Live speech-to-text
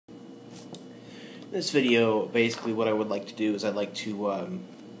This video, basically what I would like to do is I'd like to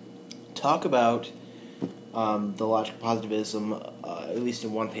talk about the logic of positivism, at least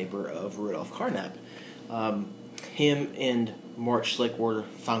in one paper, of Rudolf Carnap. Him and Mort Schlick were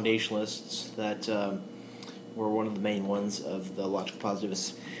foundationalists that were one of the main ones of the logic of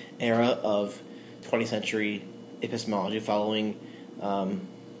positivist era of 20th century epistemology, following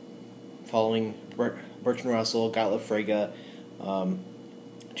Bertrand Russell, Gottlob Frege,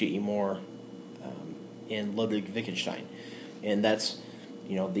 G.E. Moore, and Ludwig Wittgenstein, and that's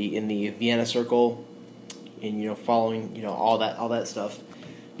in the Vienna Circle, and following all that stuff.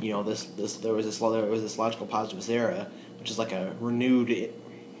 There was this logical positivist era, which is like a renewed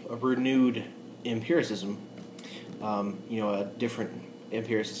empiricism, a different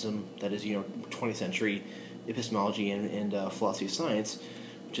empiricism that is 20th century epistemology and philosophy of science,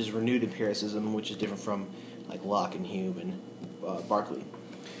 which is renewed empiricism, which is different from like Locke and Hume and Berkeley.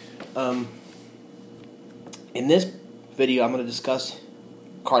 In this video, I'm going to discuss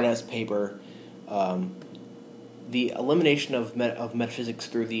Carnap's paper, the elimination of metaphysics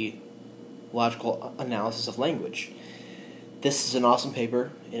through the logical analysis of language. This is an awesome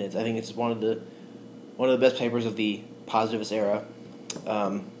paper, and I think it's one of the best papers of the positivist era.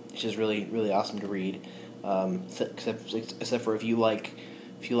 It's just really awesome to read. Except for if you like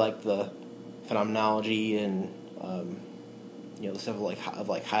the phenomenology and the stuff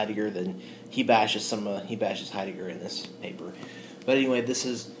of Heidegger, then he bashes Heidegger in this paper. But anyway, this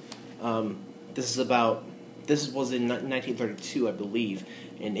was in 1932, I believe,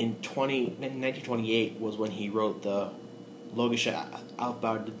 and in 1928 was when he wrote the Logische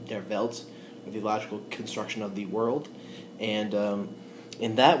Aufbau der Welt, or the logical construction of the world. And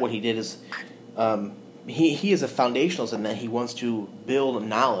in that, what he did is he is a foundationalist in that he wants to build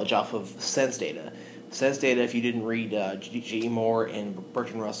knowledge off of sense data. Sense data, if you didn't read G.E. Moore and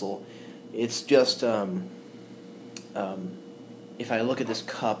Bertrand Russell, it's just, if I look at this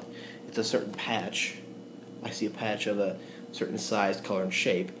cup, it's a certain patch. I see a patch of a certain size, color, and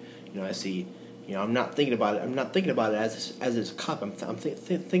shape. I see, I'm not thinking about it. I'm not thinking about it as it's a cup. I'm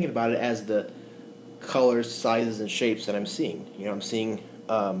thinking about it as the colors, sizes, and shapes that I'm seeing. I'm seeing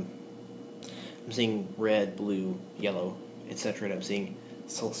red, blue, yellow, etc. And I'm seeing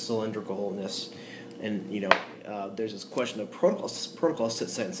cylindricalness. And there's this question of protocol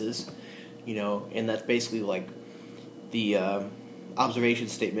senses, and that's basically like the observation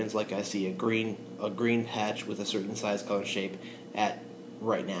statements. Like I see a green patch with a certain size, color, and shape at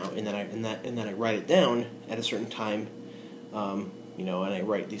right now, and then I write it down at a certain time, and I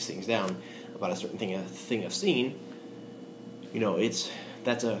write these things down about a certain thing I've seen.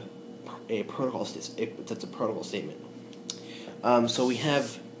 That's a protocol statement. So we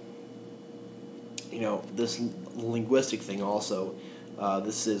have this linguistic thing also.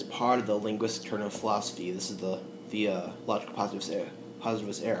 This is part of the linguistic turn of philosophy. This is the logical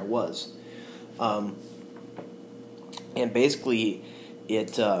positivist era was. And basically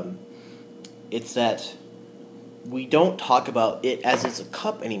it's that we don't talk about it as it's a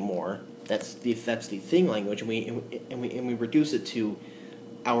cup anymore. That's the thing language, and we reduce it to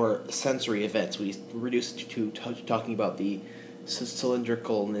our sensory events. We reduce it to talking about the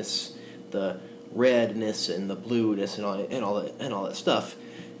cylindricalness, the redness, and the blueness, and all that stuff.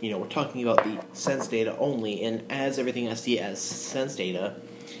 We're talking about the sense data only, and as everything I see as sense data,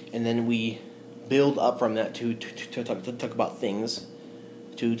 and then we build up from that to talk about things,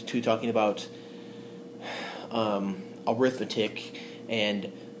 to talking about arithmetic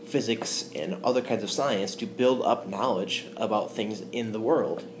and physics and other kinds of science, to build up knowledge about things in the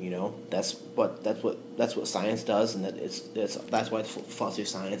world. That's what science does, and that's why it's philosophy of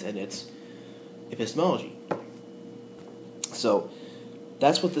science and it's epistemology. So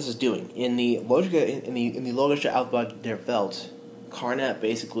that's what this is doing. In the Logische Aufbau der Welt, Carnap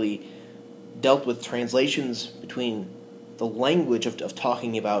basically dealt with translations between the language of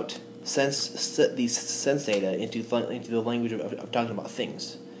talking about these sense data into the language of talking about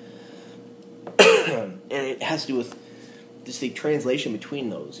things. And it has to do with just the translation between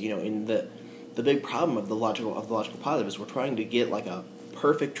those. In the big problem of the logical positivists, we're trying to get like a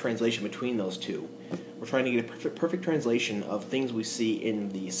perfect translation between those two. We're trying to get a perfect translation of things we see in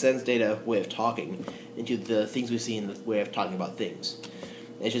the sense data way of talking into the things we see in the way of talking about things.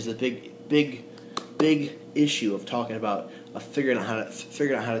 And it's just a big issue of talking about figuring out how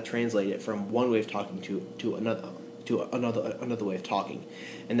to translate it from one way of talking to another way of talking.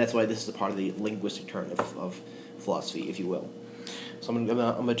 And that's why this is a part of the linguistic turn of philosophy, if you will. So I'm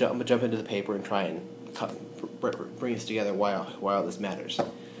gonna jump into the paper and try and bring this together why all this matters.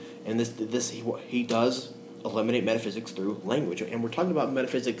 And he does eliminate metaphysics through language, and we're talking about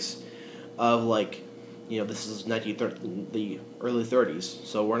metaphysics of like, this is the early 30s.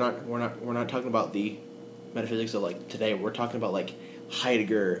 So we're not talking about the metaphysics of like today. We're talking about like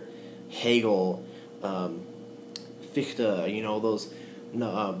Heidegger, Hegel, Fichte, those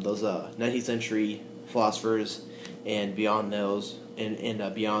 19th century philosophers, and beyond those,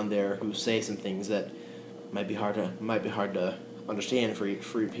 and beyond there, who say some things that might be hard to understand for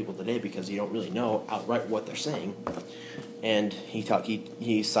people today, because you don't really know outright what they're saying. And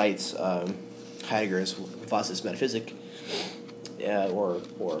he cites Heidegger's Was Metaphysics, or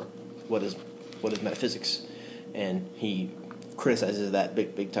what is metaphysics, and he criticizes that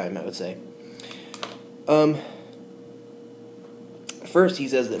big time, I would say. First, he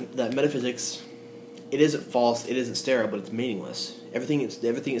says that metaphysics, it isn't false, it isn't sterile, but it's meaningless. Everything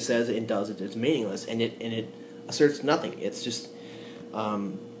it says and does, it's meaningless, and it asserts nothing. It's just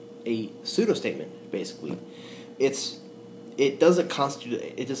a pseudo statement, basically. It doesn't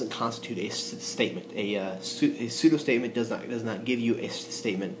constitute a statement. A pseudo statement does not give you a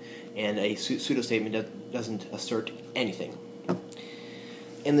statement, and a pseudo statement doesn't assert anything.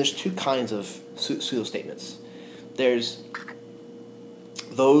 And there's two kinds of pseudo statements. There's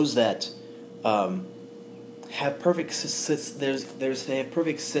those that have perfect they have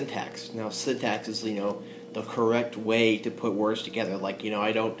perfect syntax. Now, syntax is the correct way to put words together. Like,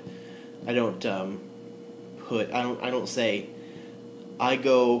 I don't say I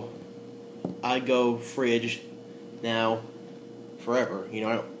go fridge now forever. I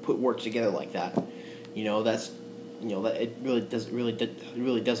don't put words together like that. That it really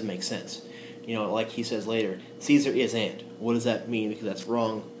doesn't make sense. Like he says later, Caesar is and. What does that mean? Because that's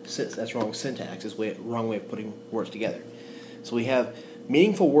wrong. That's wrong syntax. It's wrong way of putting words together. So we have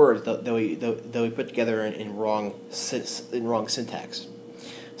meaningful words that we put together in wrong syntax.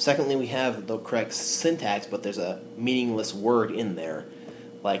 Secondly, we have the correct syntax, but there's a meaningless word in there.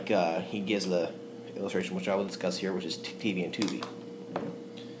 Like he gives the illustration, which I will discuss here, which is TV and Tubi.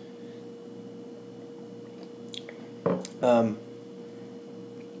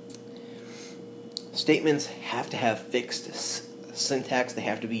 Statements have to have fixed syntax. They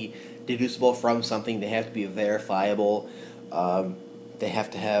have to be deducible from something. They have to be verifiable. They have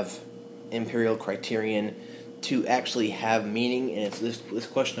to have imperial criterion to actually have meaning. And it's this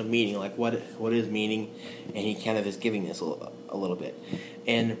question of meaning, like what is meaning, and he kind of is giving this a little bit.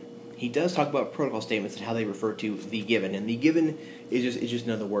 And he does talk about protocol statements and how they refer to the given. And the given is just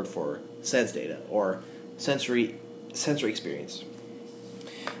another word for sense data or sensory experience.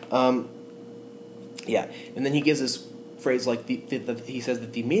 And then he gives this phrase like he says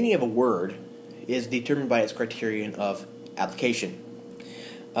that the meaning of a word is determined by its criterion of application.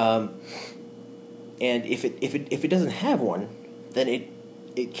 And if it doesn't have one, then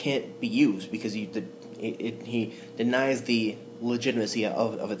it can't be used, because he denies the legitimacy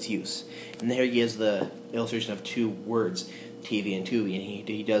of its use. And there he gives the illustration of two words, TV and Tubi, and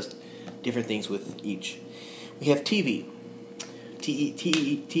he does different things with each. We have TV,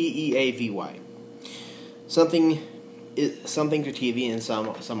 Teavy. Something to TV and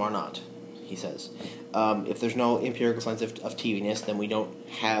some are not, he says. If there's no empirical signs of TVness, then we don't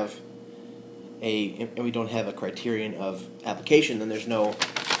have a criterion of application. Then there's no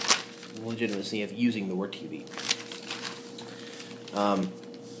legitimacy of using the word TV.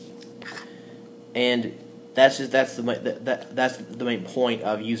 And that's the main point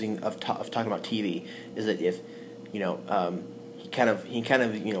of talking about TV, is that if he kind of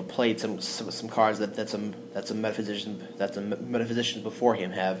played some cards that some metaphysicians before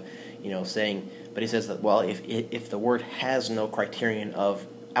him have, saying, but he says that, well, if the word has no criterion of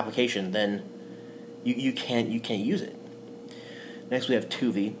application, then you can't use it. Next we have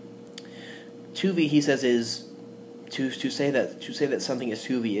Tuvi. Tuvi, he says, is to say that something is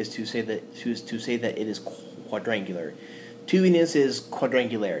Tuvi is to say that it is quadrangular. Tuviness is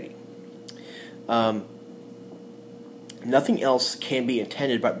quadrangularity. Nothing else can be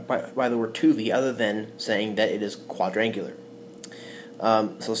intended by the word Tuvi other than saying that it is quadrangular.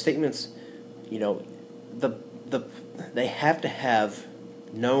 So statements, they have to have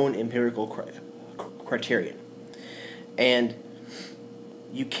known empirical criterion, and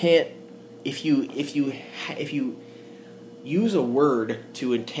you can't if you use a word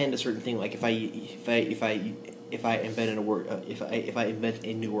to intend a certain thing. Like if I invent a word, if I invent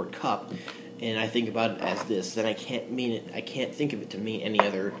a new word, cup, and I think about it as this, then I can't mean it. I can't think of it to mean any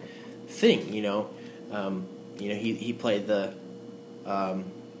other thing. He played the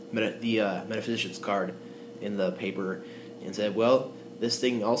metaphysicians card in the paper and said, well, this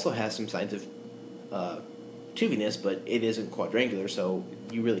thing also has some signs of tuviness, but it isn't quadrangular, so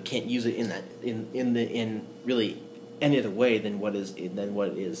you really can't use it in any other way than what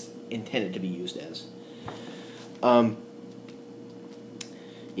it is intended to be used as.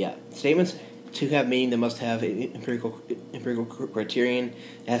 Yeah, statements to have meaning, they must have an empirical criterion.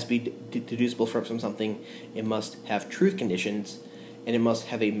 It has to be deducible from something. It must have truth conditions, and it must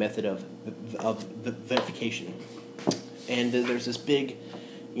have a method of verification. And there's this big,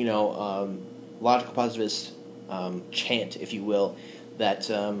 logical positivist chant, if you will, that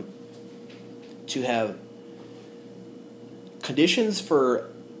to have conditions for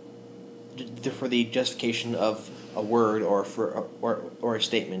the justification of a word or a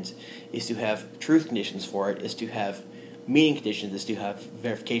statement is to have truth conditions for it, is to have meaning conditions, is to have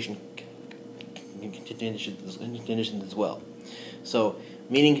verification conditions as well. So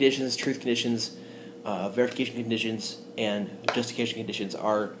meaning conditions, truth conditions, verification conditions, and justification conditions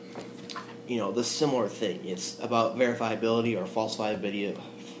are, the similar thing. It's about verifiability or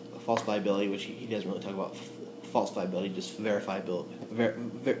falsifiability, which he doesn't really talk about falsifiability, just verifiability.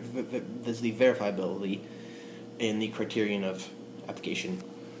 This is the verifiability in the criterion of application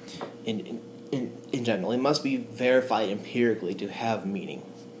in general. It must be verified empirically to have meaning.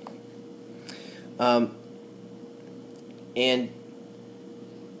 And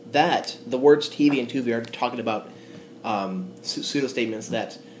that, the words TV and Tuvi are talking about pseudo-statements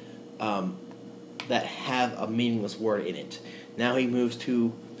that have a meaningless word in it. Now he moves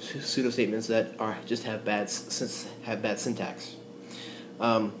to pseudo-statements that have bad syntax.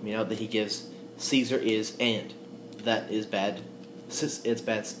 That he gives Caesar is and. That is bad. It's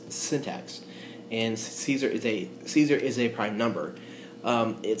bad syntax. And Caesar is a prime number.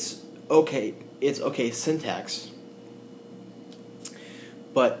 It's okay syntax.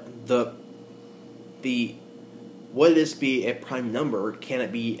 But what it is to be a prime number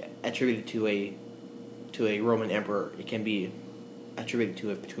cannot be attributed to a Roman emperor. It can be attributed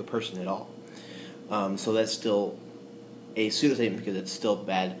to a person at all. So that's still a pseudo-statement because it's still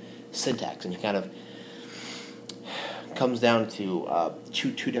bad syntax, and it kind of comes down to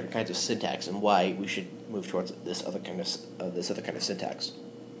two different kinds of syntax and why we should move towards this other kind of syntax.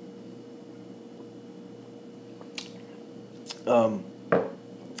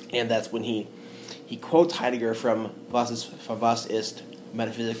 And that's when he quotes Heidegger from Was ist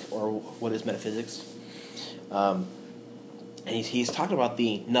Metaphysics, or What is Metaphysics? And he's talking about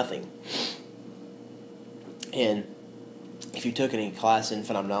the nothing. And if you took any class in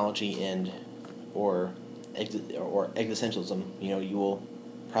phenomenology or existentialism, you will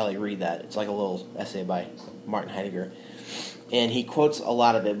probably read that. It's like a little essay by Martin Heidegger, and he quotes a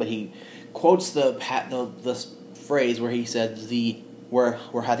lot of it. But he quotes the phrase where he says where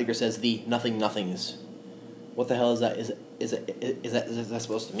Heidegger says the nothings. What the hell is that? Is that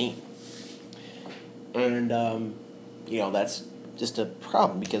supposed to mean? And that's just a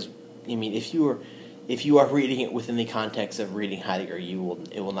problem, because if you are reading it within the context of reading Heidegger,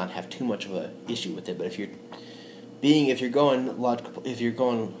 it will not have too much of a issue with it. But if you're going logical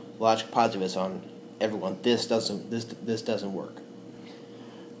positivist on everyone, this doesn't work.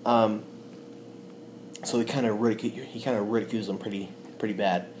 So he kind of ridicules them pretty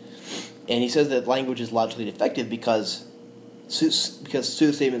bad, and he says that language is logically defective because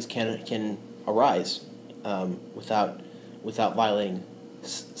pseudo-statements can arise without violating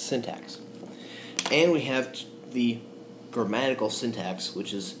syntax. And we have the grammatical syntax,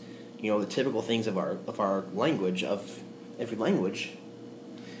 which is the typical things of our language, of every language,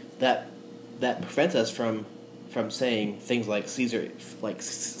 that prevents us from saying things like Caesar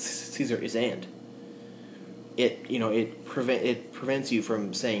is and. It prevents you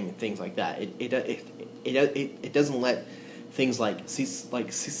from saying things like that. It doesn't let things like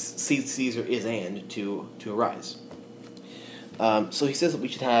Caesar is and to arise. So he says that we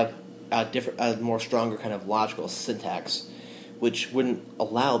should have a more stronger kind of logical syntax, which wouldn't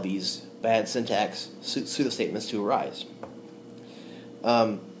allow these bad syntax pseudo-statements to arise.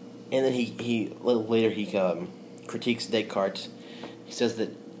 And then he later critiques Descartes. He says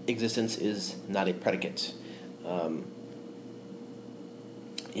that existence is not a predicate.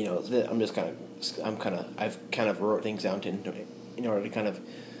 I've kind of wrote things down in order to kind of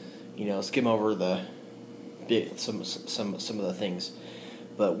skim over some of the things.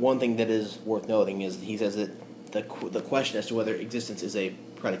 But one thing that is worth noting is he says that the question as to whether existence is a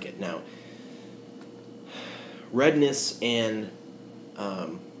predicate. Now, redness and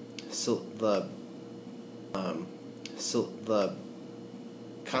the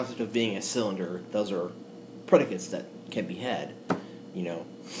concept of being a cylinder, those are predicates that can be had,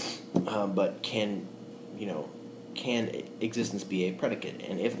 but can existence be a predicate?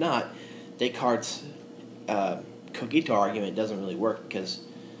 And if not, Descartes' cogito argument doesn't really work, because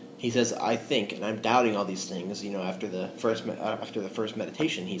he says, I think, and I'm doubting all these things. After the first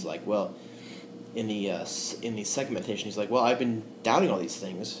meditation, he's like, well, in the second meditation, he's like, well, I've been doubting all these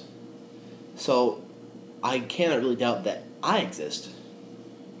things, so I cannot really doubt that I exist.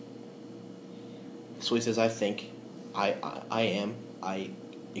 So he says, I think, I am, I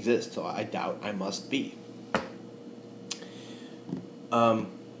exist, so I doubt I must be. And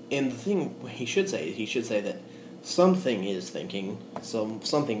the thing he should say that something is thinking, so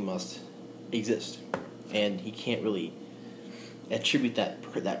something must exist, and he can't really attribute that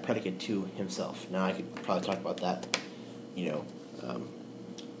predicate to himself. Now I could probably talk about that,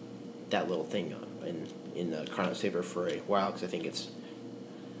 that little thing in Carnap's paper for a while, because I think it's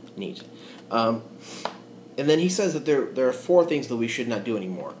neat. And then he says that there are 4 things that we should not do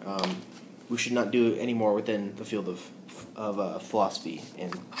anymore. We should not do anymore within the field of philosophy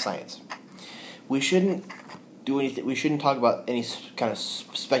and science. We shouldn't do anything. We shouldn't talk about any kind of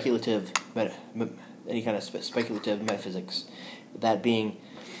speculative metaphysics. That being,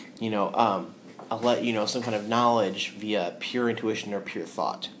 some kind of knowledge via pure intuition or pure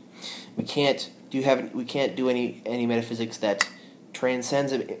thought. We can't do any metaphysics that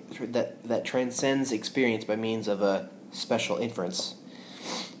transcends experience by means of a special inference.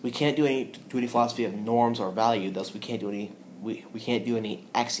 We can't do any philosophy of norms or value. Thus, we can't do any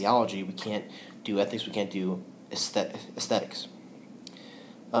axiology. We can't do ethics. We can't do aesthetics.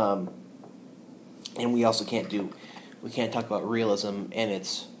 And we also can't talk about realism and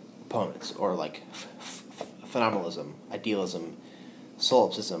its opponents, or like phenomenalism, idealism,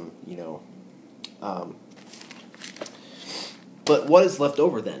 solipsism. But what is left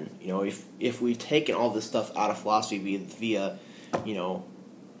over then? If we've taken all this stuff out of philosophy via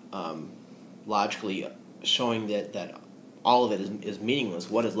logically showing that all of it is meaningless,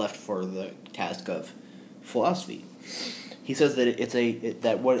 what is left for the task of philosophy? He says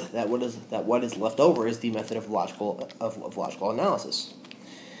that what is left over is the method of logical analysis,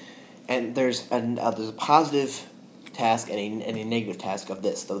 and there's a positive task and a negative task of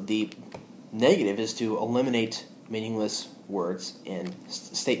this. So the negative is to eliminate meaningless words and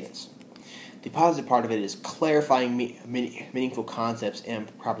statements. The positive part of it is clarifying meaningful concepts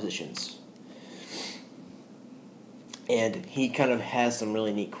and propositions. And he kind of has some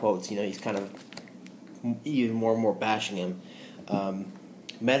really neat quotes. He's kind of even more and more bashing him.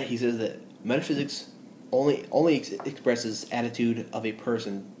 He says that metaphysics only expresses attitude of a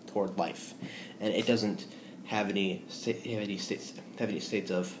person toward life, and it doesn't have any states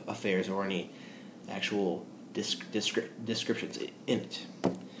of affairs or any actual descriptions in it.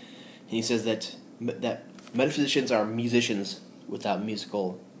 And he says that metaphysicians are musicians without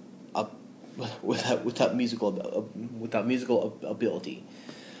musical ability.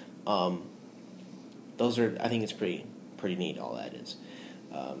 Those are, I think it's pretty neat. All that is,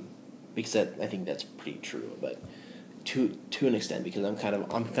 because I think that's pretty true. But to an extent, because I'm kind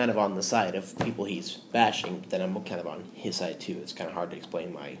of on the side of people he's bashing, but then I'm kind of on his side too. It's kind of hard to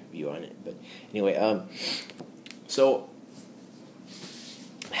explain my view on it. But anyway, so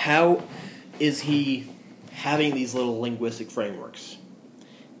how is he having these little linguistic frameworks?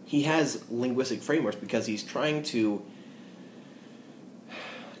 He has linguistic frameworks because he's trying to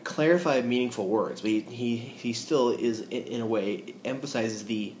clarify meaningful words, but he still is, in a way, emphasizes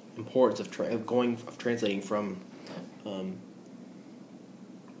the importance of translating from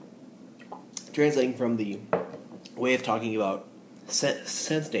the way of talking about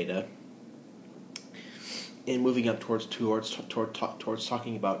sense data and moving up towards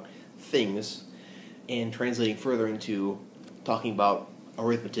talking about things, and translating further into talking about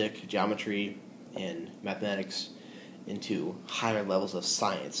arithmetic, geometry, and mathematics into higher levels of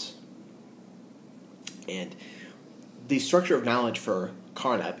science. And the structure of knowledge for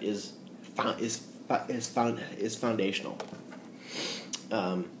Carnap is foundational.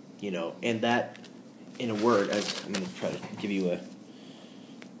 And that, in a word, I'm going to try to give you a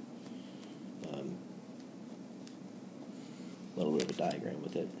little bit of a diagram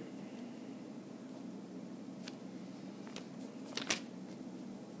with it.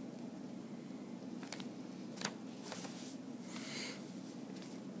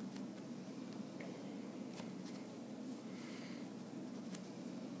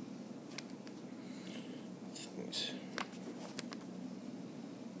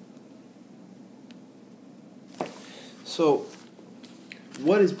 So,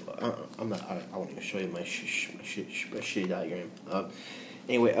 what is? I won't even show you my shitty diagram.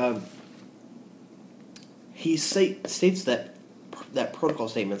 He states that protocol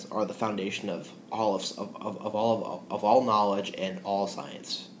statements are the foundation of all knowledge and all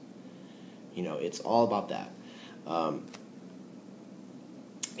science. It's all about that.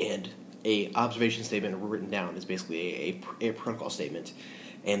 and a observation statement written down is basically a protocol statement,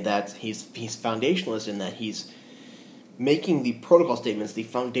 and that he's foundationalist in that he's making the protocol statements the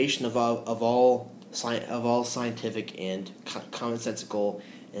foundation of all scientific and commonsensical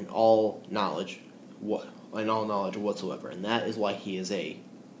and all knowledge whatsoever, and that is why he is a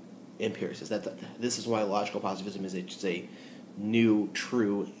empiricist. This is why logical positivism is just a new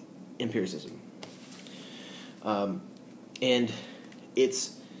true empiricism, and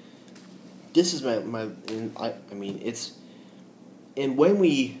and when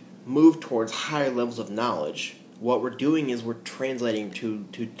we move towards higher levels of knowledge, what we're doing is we're translating to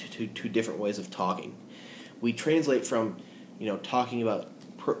different ways of talking. We translate from, talking about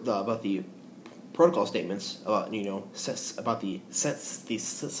the protocol statements, about the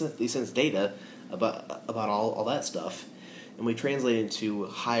sense data, about all that stuff, and we translate into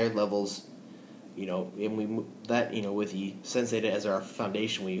higher levels. And with the sense data as our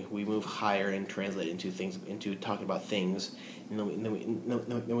foundation, we move higher and translate into talking about things, and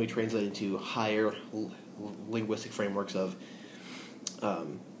then we translate into higher linguistic frameworks of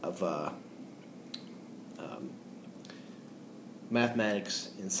mathematics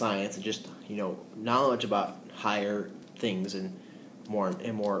and science, and just knowledge about higher things and more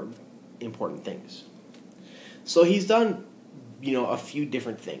important things. So he's done a few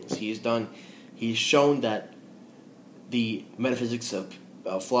different things. He's shown that the metaphysics of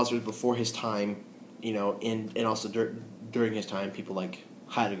philosophers before his time, and also during his time, people like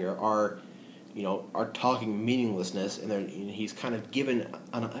Heidegger are talking meaninglessness, and he's kind of given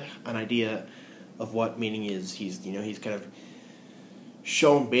an idea of what meaning is. He's kind of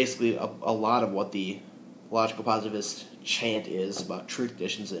shown basically a lot of what the logical positivist chant is about truth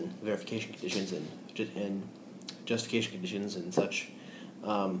conditions and verification conditions and justification conditions and such.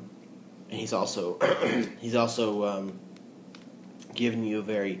 And he's also given you a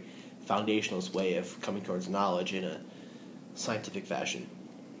very foundationalist way of coming towards knowledge in a scientific fashion.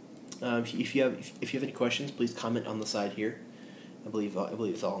 If you have any questions, please comment on the side here. I believe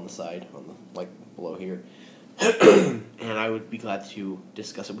it's all on the side, below here. And I would be glad to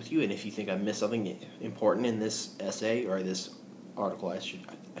discuss it with you. And if you think I missed something important in this essay or this article, I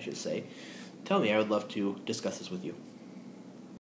should say, tell me. I would love to discuss this with you.